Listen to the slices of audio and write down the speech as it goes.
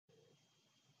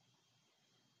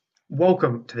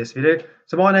Welcome to this video.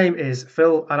 So my name is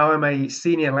Phil and I'm a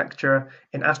senior lecturer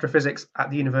in astrophysics at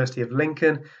the University of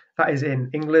Lincoln. That is in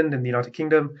England in the United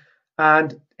Kingdom.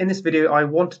 And in this video I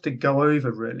wanted to go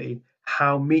over really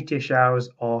how meteor showers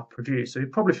are produced. So you're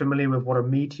probably familiar with what a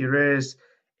meteor is.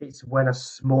 It's when a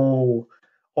small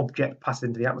object passes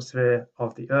into the atmosphere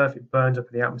of the Earth, it burns up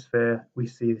in the atmosphere, we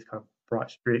see this kind of bright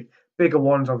streak. Bigger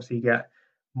ones obviously get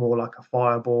more like a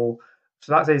fireball.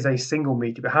 So that is a single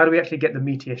meteor, but how do we actually get the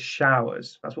meteor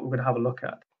showers? That's what we're going to have a look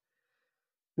at.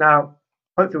 Now,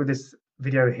 hopefully with this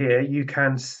video here, you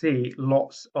can see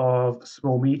lots of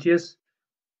small meteors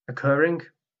occurring.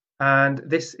 And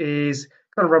this is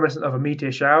kind of reminiscent of a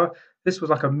meteor shower. This was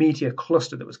like a meteor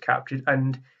cluster that was captured,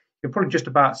 and you can probably just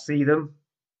about see them.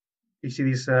 You see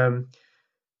these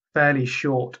fairly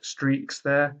short streaks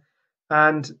there.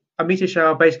 And a meteor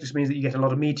shower basically just means that you get a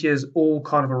lot of meteors all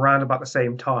kind of around about the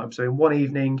same time. So in one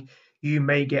evening, you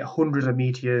may get hundreds of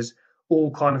meteors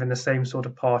all kind of in the same sort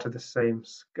of part of the same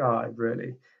sky,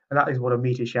 really. And that is what a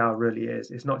meteor shower really is.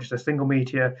 It's not just a single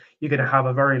meteor. You're going to have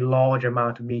a very large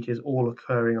amount of meteors all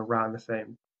occurring around the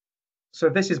same. So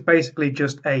this is basically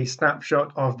just a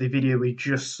snapshot of the video we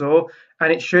just saw,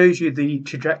 and it shows you the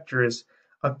trajectories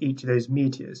of each of those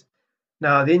meteors.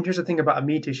 Now, the interesting thing about a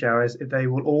meteor shower is they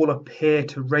will all appear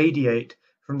to radiate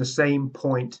from the same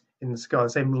point in the sky, the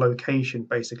same location,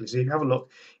 basically. So if you have a look,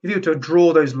 if you were to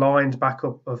draw those lines back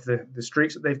up of the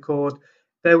streaks that they've caused,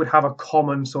 they would have a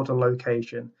common sort of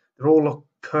location. They're all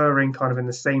occurring kind of in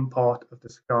the same part of the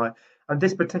sky. And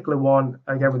this particular one,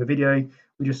 again, with the video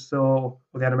we just saw,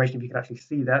 or the animation, if you can actually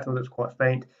see that, although it's quite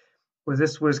faint,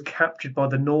 this was captured by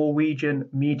the Norwegian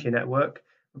Meteor Network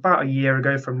about a year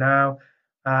ago from now.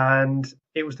 And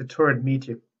it was the Taurid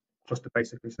meteor cluster,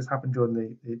 basically. So this happened during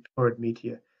the Taurid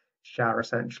meteor shower,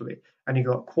 essentially. And you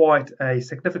got quite a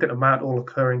significant amount all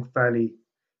occurring fairly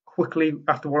quickly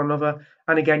after one another.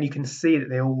 And again, you can see that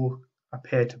they all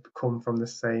appear to come from the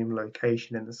same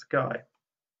location in the sky.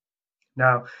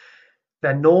 Now,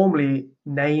 they're normally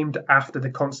named after the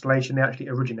constellation they actually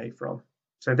originate from.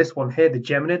 So this one here, the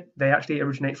Geminid, they actually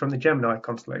originate from the Gemini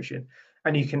constellation.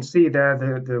 And you can see there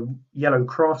the yellow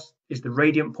cross is the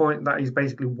radiant point. That is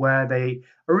basically where they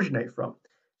originate from.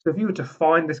 So if you were to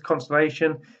find this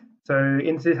constellation,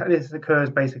 this occurs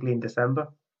basically in December.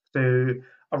 So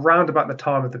around about the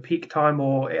time of the peak time,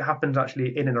 or it happens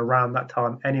actually in and around that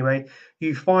time anyway,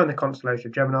 you find the constellation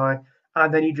of Gemini,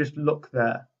 and then you just look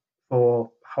there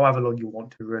for however long you want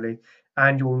to, really,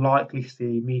 and you'll likely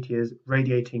see meteors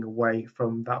radiating away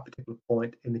from that particular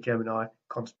point in the Gemini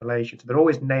constellation. So they're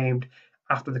always named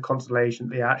after the constellation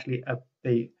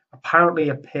they apparently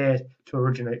appear to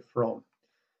originate from.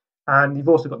 And you've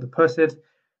also got the Perseid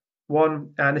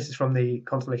one, and this is from the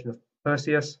constellation of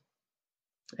Perseus.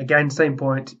 Again, same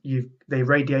point, they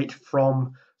radiate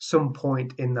from some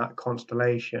point in that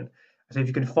constellation. So if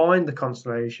you can find the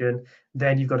constellation,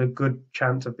 then you've got a good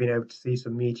chance of being able to see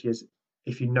some meteors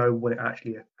if you know when it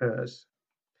actually occurs.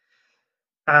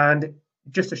 And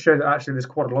just to show that actually there's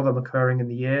quite a lot of them occurring in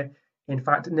the year, in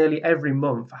fact, nearly every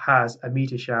month has a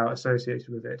meteor shower associated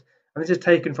with it. And this is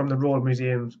taken from the Royal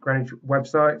Museum's Greenwich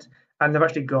website, and they've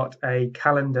actually got a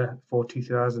calendar for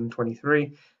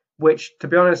 2023, which, to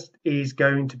be honest, is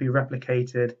going to be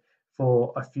replicated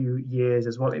for a few years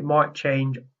as well. It might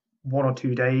change 1 or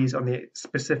 2 days on the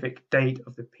specific date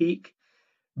of the peak,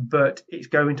 but it's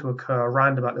going to occur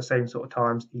around about the same sort of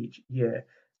times each year.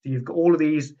 So you've got all of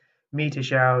these meteor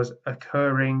showers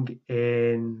occurring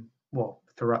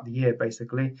throughout the year,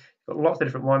 basically. You've got lots of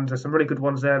different ones. There's some really good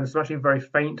ones there. There's some actually very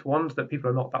faint ones that people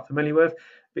are not that familiar with,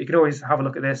 but you can always have a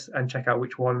look at this and check out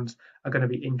which ones are going to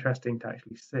be interesting to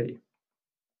actually see.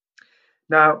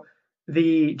 Now,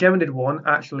 the Geminid one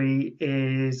actually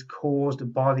is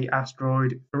caused by the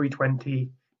asteroid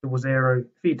 320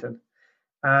 Phaeton.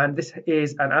 And this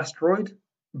is an asteroid,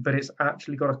 but it's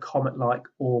actually got a comet-like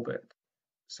orbit.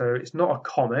 So it's not a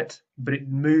comet, but it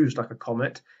moves like a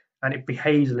comet, and it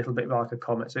behaves a little bit like a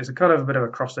comet. So it's a kind of a bit of a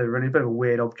crossover, really, a bit of a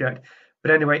weird object. But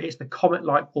anyway, it's the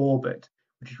comet-like orbit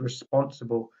which is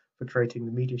responsible for creating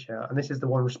the meteor shower. And this is the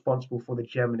one responsible for the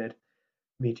Geminid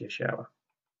meteor shower.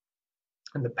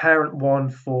 And the parent one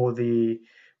for the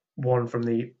one from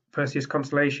the Perseus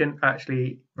constellation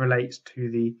actually relates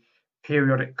to the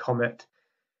periodic comet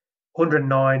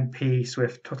 109P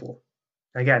Swift-Tuttle.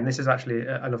 Again, this is actually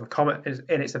another comet,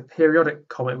 and it's a periodic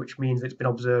comet, which means it's been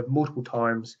observed multiple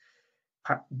times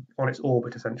on its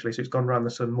orbit, essentially. So it's gone around the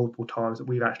sun multiple times that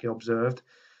we've actually observed.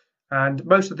 And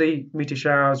most of the meteor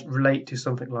showers relate to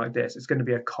something like this. It's going to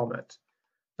be a comet.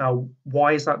 Now,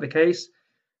 why is that the case?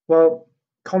 Well,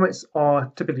 Comets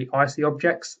are typically icy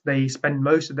objects. They spend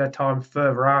most of their time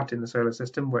further out in the solar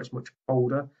system where it's much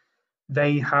colder.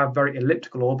 They have very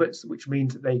elliptical orbits, which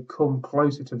means that they come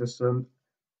closer to the sun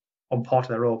on part of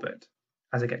their orbit.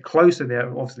 As they get closer, they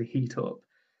obviously heat up.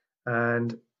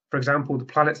 And for example, the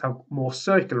planets have more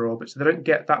circular orbits, so they don't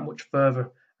get that much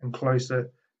further and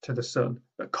closer to the sun.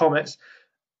 But comets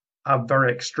have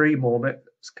very extreme orbits,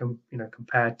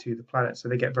 compared to the planets, so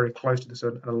they get very close to the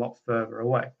sun and a lot further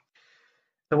away.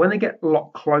 So when they get a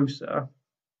lot closer,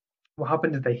 what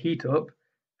happens is they heat up,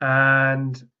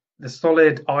 and the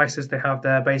solid ices they have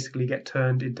there basically get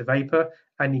turned into vapor,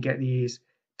 and you get these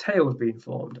tails being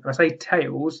formed. And I say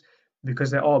tails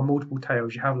because there are multiple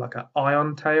tails. You have like an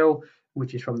ion tail,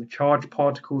 which is from the charged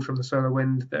particles from the solar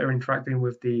wind that are interacting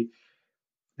with the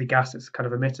gas that's kind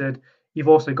of emitted. You've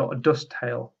also got a dust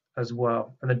tail as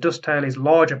well. And the dust tail is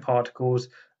larger particles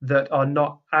that are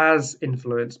not as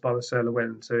influenced by the solar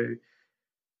wind. So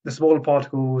the smaller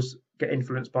particles get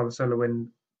influenced by the solar wind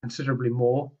considerably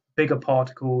more. Bigger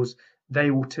particles, they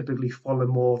will typically follow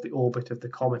more of the orbit of the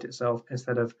comet itself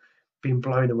instead of being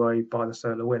blown away by the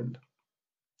solar wind.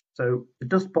 So the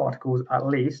dust particles, at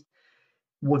least,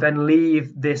 will then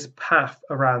leave this path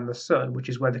around the sun, which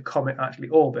is where the comet actually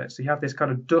orbits. So you have this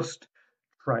kind of dust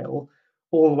trail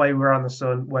all the way around the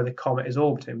sun where the comet is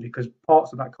orbiting, because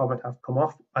parts of that comet have come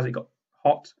off as it got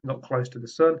hot and got close to the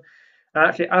sun. And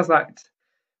actually, as that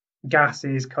gas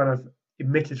is kind of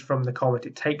emitted from the comet,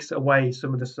 it takes away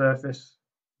some of the surface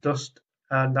dust,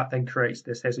 and that then creates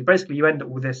this here. So basically, you end up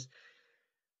with this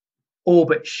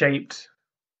orbit-shaped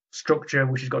structure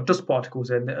which has got dust particles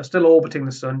in that are still orbiting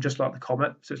the sun just like the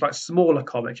comet. So it's like smaller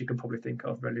comets you can probably think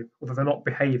of, really, although they're not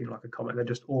behaving like a comet, they're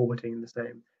just orbiting in the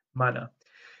same manner.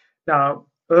 Now,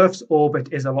 Earth's orbit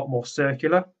is a lot more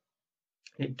circular.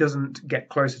 It doesn't get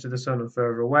closer to the sun and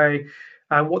further away.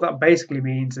 And what that basically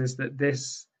means is that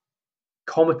this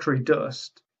cometary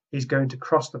dust is going to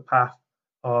cross the path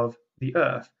of the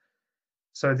Earth.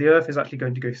 So the Earth is actually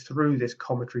going to go through this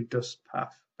cometary dust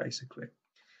path, basically.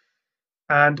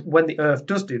 And when the Earth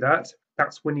does do that,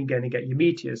 that's when you're going to get your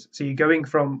meteors. So you're going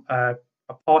from a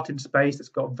part in space that's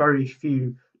got very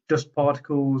few dust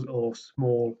particles or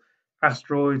small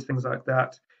asteroids, things like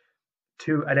that,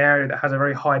 to an area that has a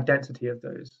very high density of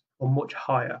those, or much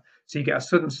higher. So you get a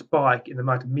sudden spike in the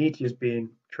amount of meteors being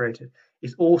created.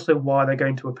 It's also why they're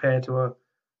going to appear to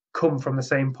come from the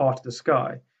same part of the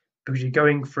sky, because you're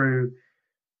going through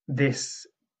this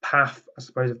path, I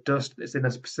suppose, of dust that's in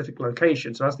a specific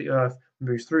location. So as the Earth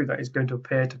moves through that, it's going to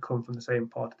appear to come from the same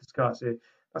part of the sky. So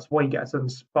that's why you get a sudden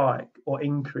spike or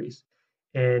increase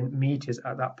in meteors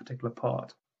at that particular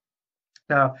part.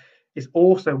 Now, it's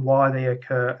also why they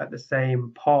occur at the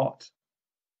same part,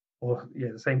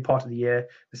 the same part of the year,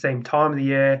 the same time of the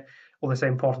year, or the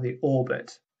same part of the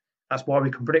orbit. That's why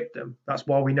we can predict them. That's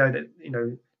why we know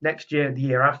that, next year, the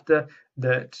year after,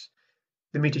 that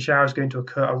the meteor shower is going to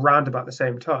occur around about the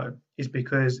same time, is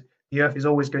because the Earth is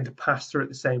always going to pass through at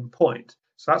the same point.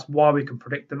 So that's why we can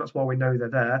predict them. That's why we know they're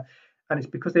there. And it's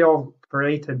because they are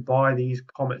created by these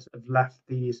comets that have left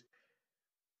these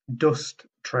dust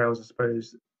trails, I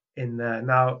suppose, in there.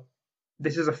 Now,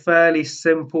 this is a fairly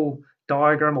simple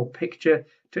diagram or picture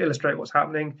to illustrate what's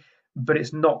happening, but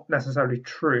it's not necessarily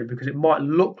true, because it might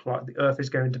look like the Earth is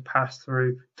going to pass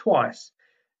through twice.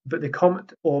 But the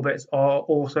comet orbits are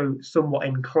also somewhat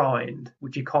inclined,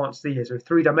 which you can't see here. So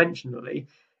three-dimensionally,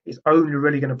 it's only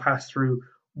really going to pass through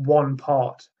one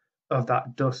part of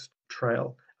that dust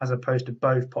trail as opposed to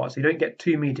both parts. So you don't get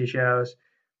two meteor showers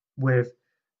with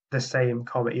the same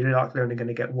comet. You're likely only going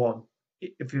to get one.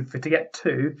 If you to get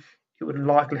two, it would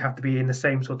likely have to be in the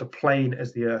same sort of plane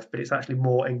as the Earth, but it's actually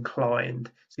more inclined.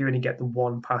 So you only get the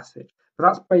one passage. But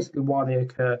that's basically why they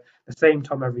occur the same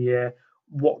time every year,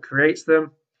 what creates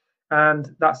them.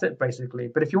 And that's it, basically.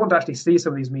 But if you want to actually see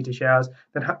some of these meteor showers,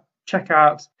 then check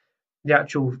out the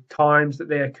actual times that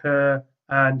they occur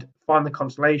and find the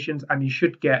constellations, and you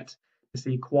should get to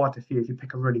see quite a few if you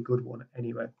pick a really good one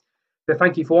anyway. So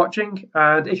thank you for watching,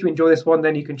 and if you enjoy this one,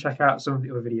 then you can check out some of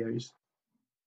the other videos.